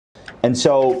And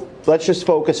so let's just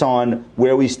focus on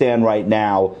where we stand right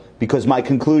now, because my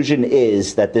conclusion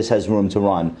is that this has room to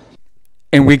run.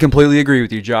 And we completely agree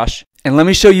with you, Josh. And let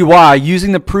me show you why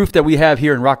using the proof that we have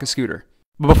here in Rocket Scooter.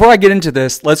 But before I get into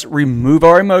this, let's remove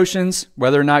our emotions,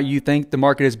 whether or not you think the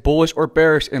market is bullish or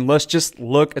bearish, and let's just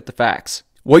look at the facts.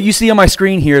 What you see on my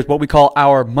screen here is what we call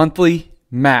our monthly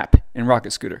map in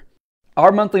Rocket Scooter.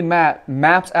 Our monthly map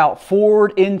maps out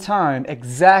forward in time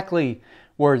exactly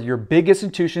where your big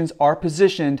institutions are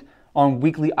positioned on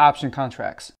weekly option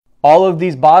contracts. All of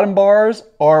these bottom bars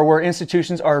are where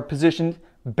institutions are positioned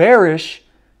bearish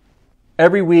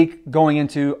every week going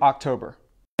into October.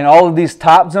 And all of these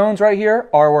top zones right here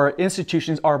are where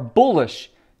institutions are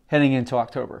bullish heading into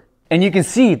October. And you can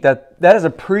see that that is a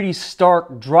pretty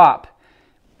stark drop,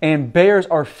 and bears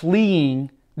are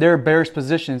fleeing their bearish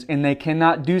positions, and they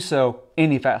cannot do so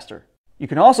any faster. You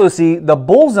can also see the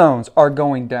bull zones are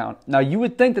going down. Now you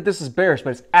would think that this is bearish,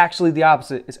 but it's actually the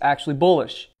opposite. It's actually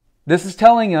bullish. This is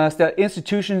telling us that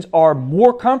institutions are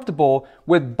more comfortable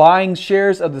with buying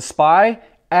shares of the SPY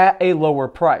at a lower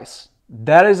price.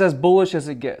 That is as bullish as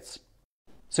it gets.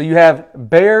 So you have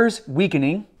bears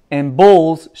weakening and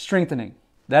bulls strengthening.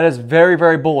 That is very,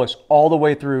 very bullish all the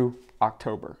way through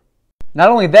October. Not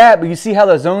only that, but you see how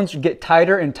the zones get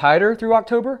tighter and tighter through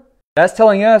October? That's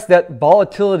telling us that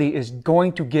volatility is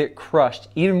going to get crushed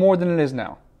even more than it is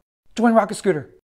now. Join Rocket Scooter.